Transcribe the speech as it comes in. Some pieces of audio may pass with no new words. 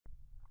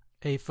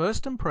A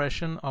first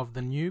impression of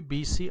the new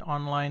BC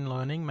Online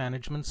Learning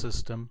Management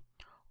System,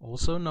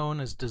 also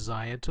known as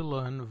Desire to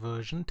Learn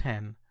version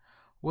 10,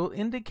 will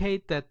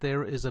indicate that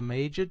there is a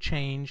major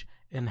change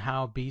in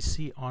how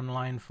BC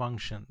Online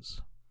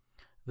functions.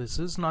 This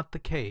is not the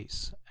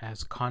case,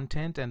 as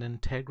content and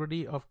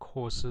integrity of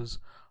courses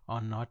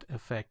are not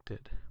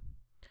affected.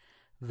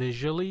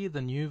 Visually,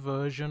 the new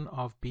version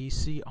of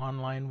BC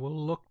Online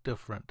will look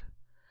different,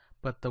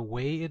 but the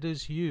way it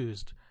is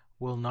used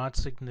will not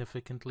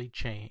significantly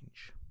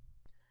change.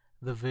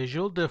 The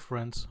visual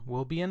difference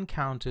will be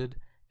encountered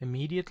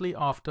immediately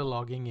after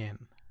logging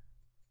in.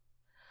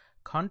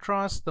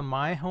 Contrast the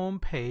My Home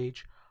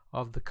page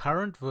of the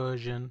current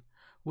version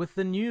with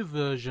the new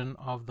version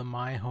of the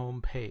My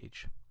Home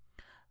page.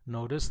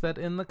 Notice that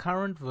in the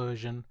current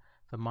version,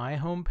 the My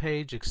Home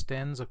page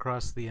extends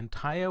across the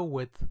entire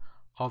width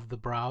of the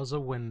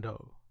browser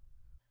window.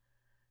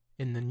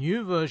 In the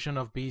new version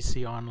of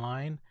BC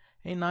Online,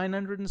 a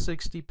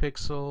 960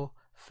 pixel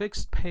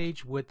fixed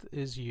page width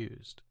is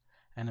used,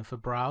 and if a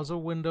browser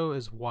window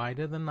is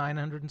wider than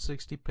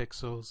 960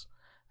 pixels,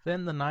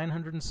 then the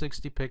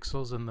 960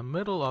 pixels in the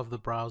middle of the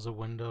browser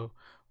window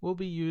will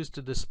be used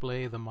to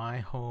display the My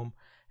Home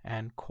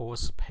and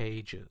course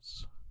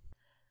pages.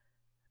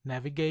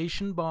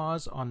 Navigation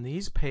bars on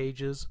these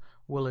pages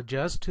will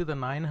adjust to the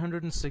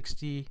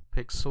 960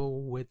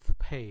 pixel width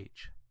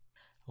page.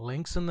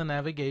 Links in the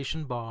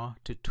navigation bar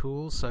to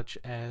tools such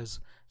as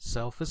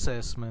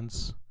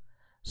self-assessments,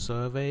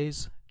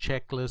 surveys,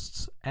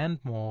 checklists, and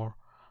more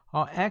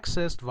are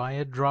accessed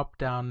via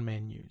drop-down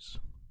menus.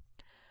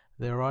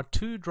 There are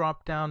two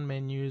drop-down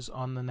menus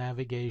on the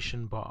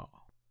navigation bar.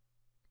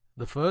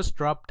 The first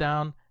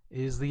drop-down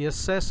is the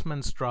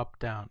Assessments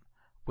drop-down,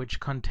 which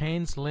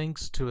contains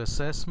links to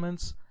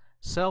assessments,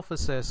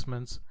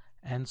 self-assessments,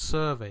 and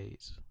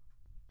surveys.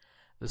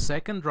 The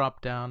second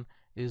drop-down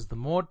is the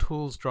More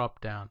Tools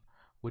drop-down,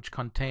 which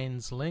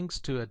contains links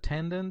to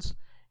attendance,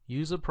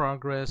 user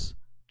progress,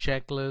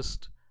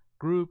 checklist,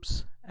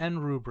 groups,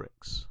 and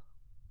rubrics.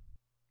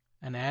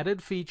 An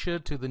added feature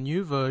to the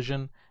new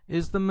version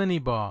is the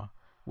Minibar,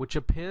 which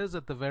appears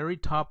at the very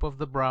top of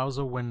the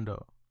browser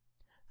window.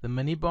 The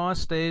Minibar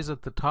stays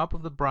at the top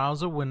of the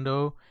browser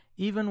window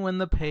even when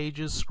the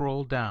page is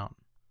scrolled down.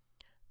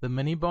 The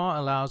Minibar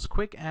allows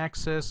quick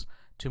access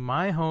to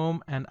My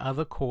Home and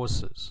other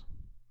courses.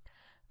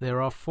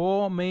 There are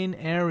four main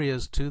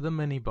areas to the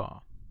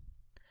Minibar: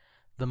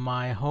 the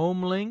My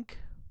Home link,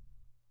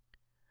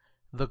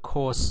 the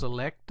course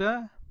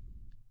selector,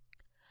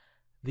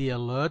 the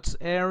alerts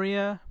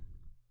area,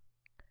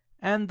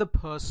 and the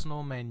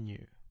personal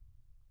menu.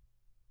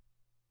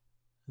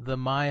 The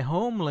My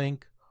Home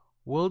link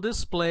will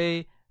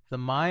display the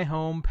My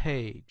Home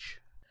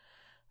page.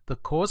 The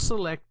course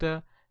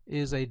selector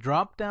is a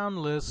drop-down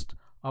list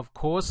of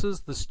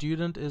courses the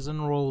student is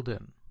enrolled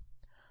in.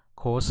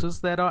 Courses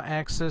that are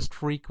accessed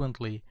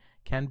frequently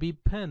can be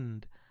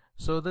pinned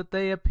so that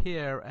they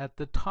appear at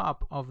the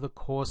top of the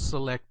course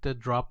selector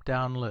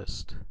drop-down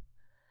list.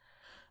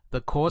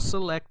 The course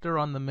selector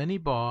on the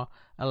Minibar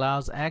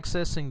allows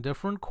accessing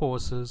different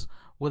courses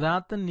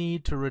without the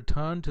need to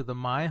return to the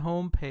My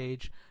Home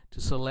page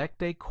to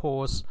select a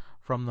course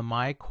from the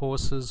My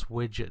Courses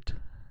widget.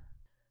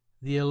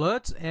 The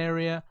Alerts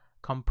area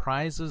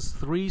comprises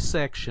three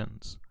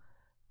sections: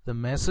 the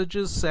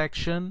Messages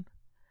section,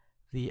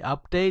 the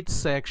Updates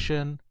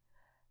section,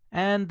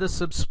 and the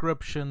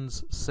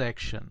Subscriptions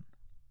section.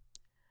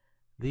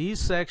 These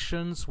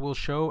sections will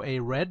show a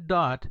red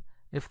dot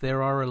if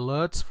there are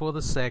alerts for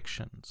the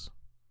sections.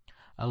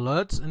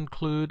 Alerts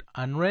include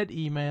unread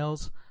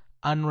emails,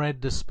 unread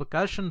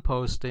discussion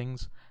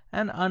postings,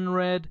 and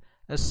unread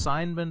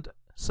assignment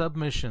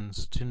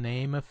submissions, to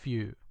name a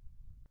few.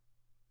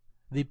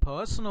 The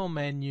Personal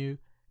menu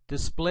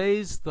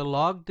displays the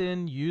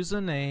logged-in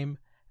username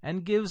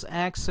and gives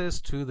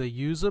access to the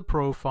user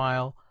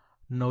profile,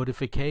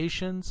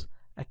 notifications,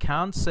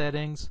 account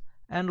settings,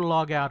 and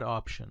logout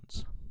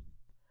options.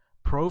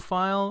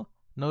 Profile,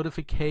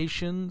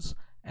 notifications,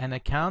 and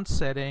account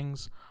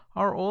settings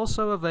are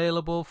also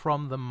available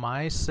from the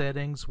My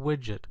Settings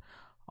widget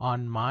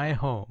on My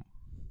Home.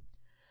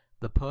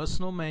 The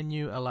Personal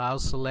menu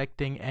allows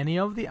selecting any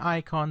of the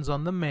icons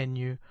on the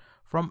menu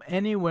from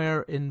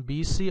anywhere in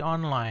BC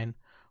Online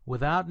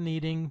without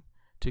needing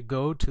to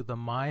go to the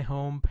My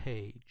Home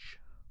page.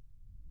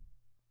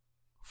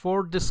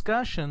 For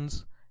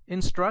discussions,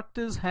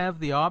 instructors have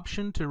the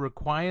option to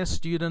require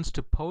students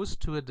to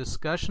post to a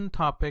discussion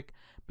topic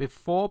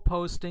before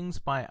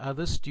postings by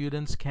other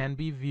students can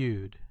be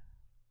viewed.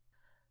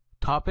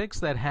 Topics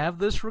that have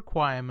this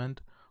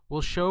requirement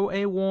will show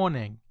a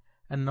warning,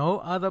 and no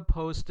other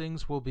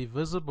postings will be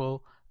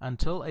visible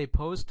until a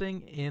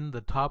posting in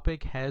the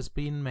topic has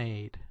been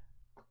made.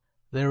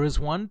 There is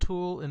one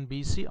tool in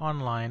BC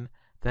Online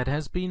that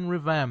has been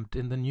revamped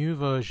in the new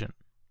version.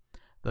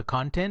 The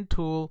Content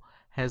tool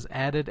has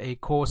added a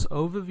course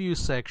overview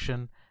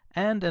section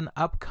and an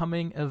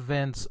upcoming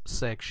events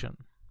section.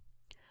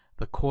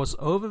 The course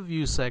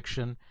overview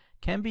section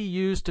can be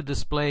used to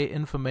display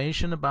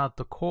information about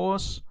the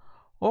course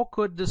or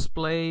could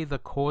display the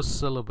course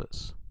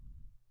syllabus.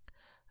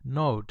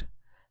 Note: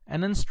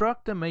 an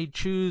instructor may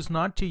choose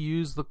not to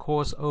use the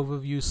course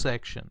overview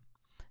section,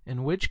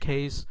 in which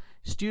case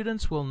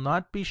students will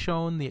not be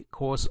shown the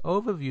course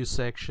overview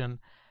section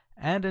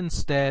and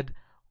instead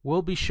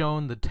will be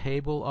shown the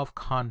table of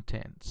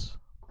contents.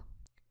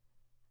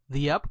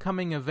 The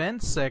upcoming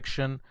events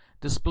section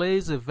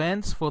displays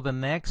events for the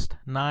next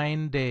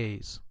 9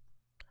 days.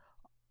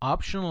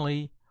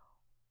 Optionally,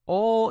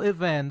 all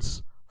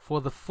events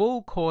for the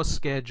full course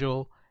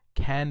schedule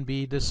can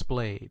be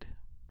displayed.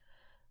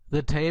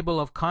 The table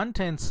of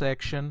contents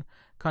section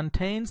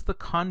contains the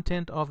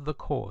content of the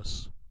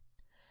course.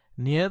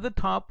 Near the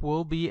top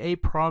will be a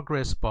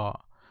progress bar,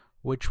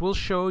 which will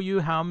show you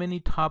how many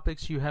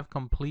topics you have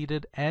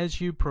completed as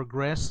you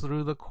progress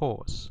through the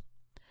course.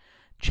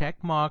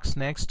 Check marks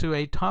next to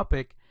a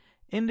topic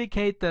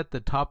indicate that the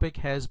topic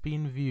has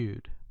been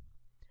viewed.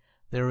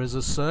 There is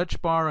a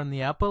search bar in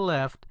the upper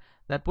left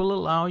that will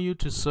allow you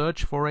to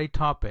search for a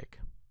topic.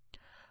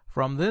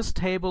 From this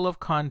table of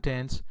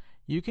contents,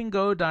 you can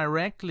go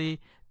directly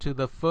to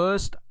the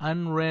first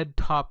unread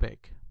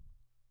topic.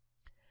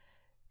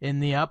 In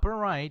the upper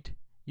right,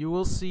 you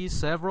will see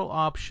several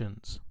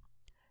options.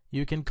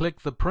 You can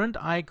click the print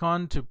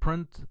icon to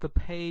print the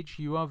page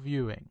you are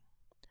viewing.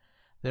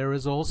 There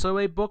is also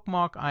a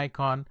bookmark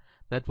icon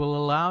that will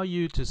allow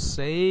you to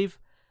save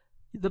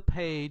the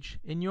page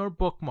in your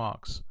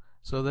bookmarks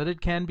so that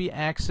it can be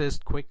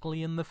accessed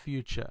quickly in the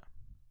future.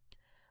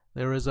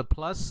 There is a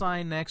plus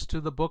sign next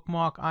to the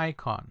bookmark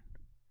icon.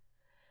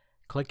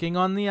 Clicking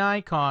on the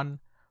icon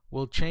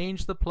will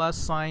change the plus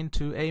sign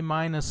to a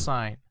minus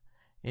sign,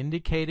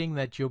 indicating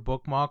that your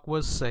bookmark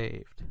was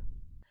saved.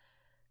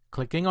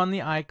 Clicking on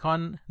the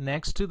icon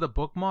next to the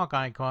bookmark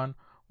icon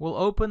will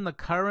open the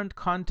current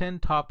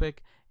content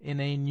topic in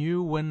a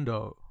new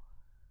window.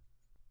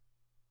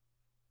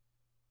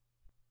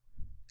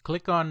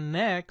 Click on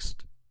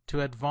Next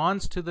to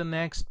advance to the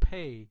next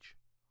page,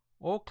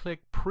 or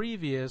click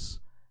Previous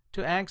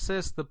to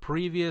access the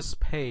previous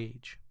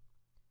page.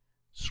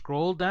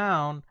 Scroll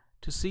down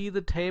to see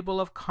the table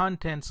of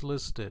contents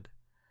listed,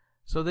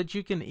 so that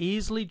you can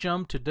easily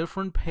jump to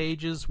different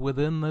pages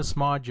within this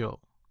module.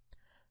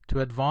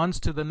 To advance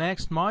to the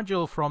next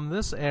module from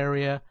this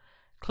area,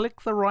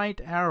 click the right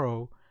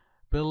arrow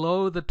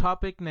below the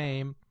topic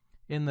name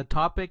in the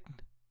topic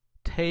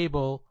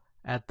table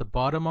at the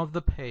bottom of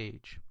the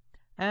page,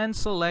 and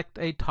select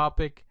a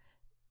topic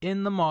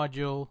in the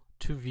module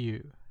to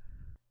view.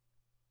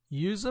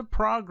 User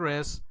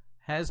progress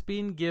has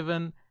been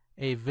given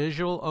a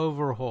visual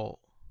overhaul.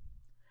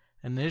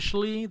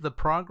 Initially, the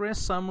progress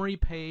summary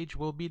page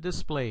will be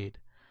displayed,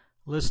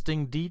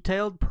 listing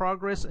detailed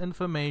progress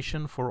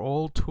information for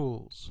all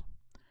tools.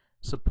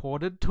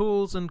 Supported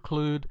tools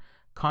include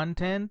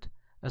content,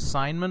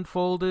 assignment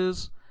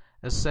folders,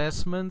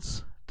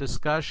 assessments,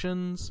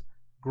 discussions,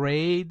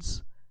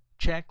 grades,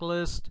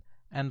 checklist,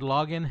 and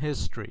login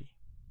history.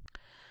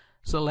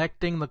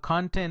 Selecting the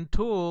content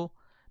tool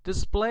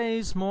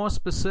displays more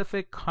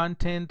specific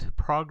content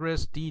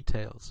progress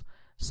details,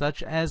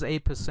 such as a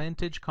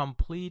percentage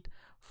complete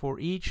for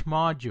each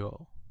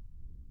module.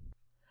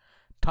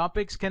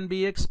 Topics can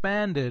be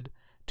expanded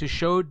to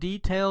show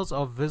details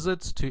of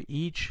visits to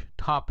each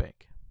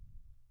topic.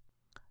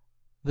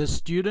 The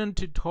student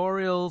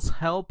tutorials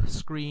help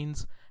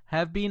screens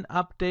have been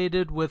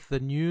updated with the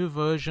new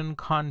version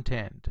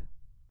content,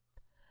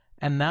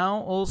 and now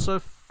also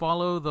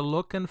follow the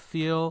look and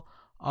feel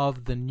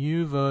of the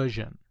new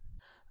version.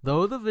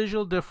 Though the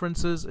visual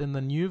differences in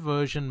the new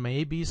version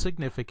may be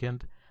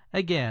significant,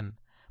 again,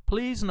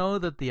 please know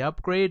that the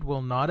upgrade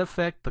will not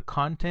affect the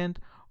content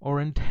or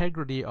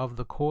integrity of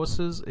the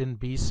courses in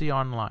BC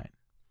Online.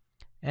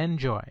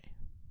 Enjoy.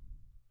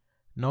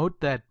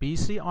 Note that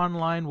BC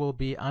Online will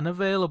be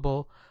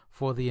unavailable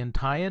for the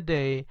entire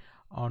day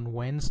on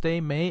Wednesday,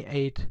 May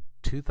 8,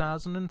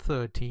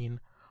 2013,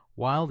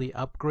 while the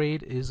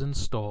upgrade is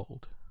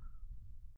installed.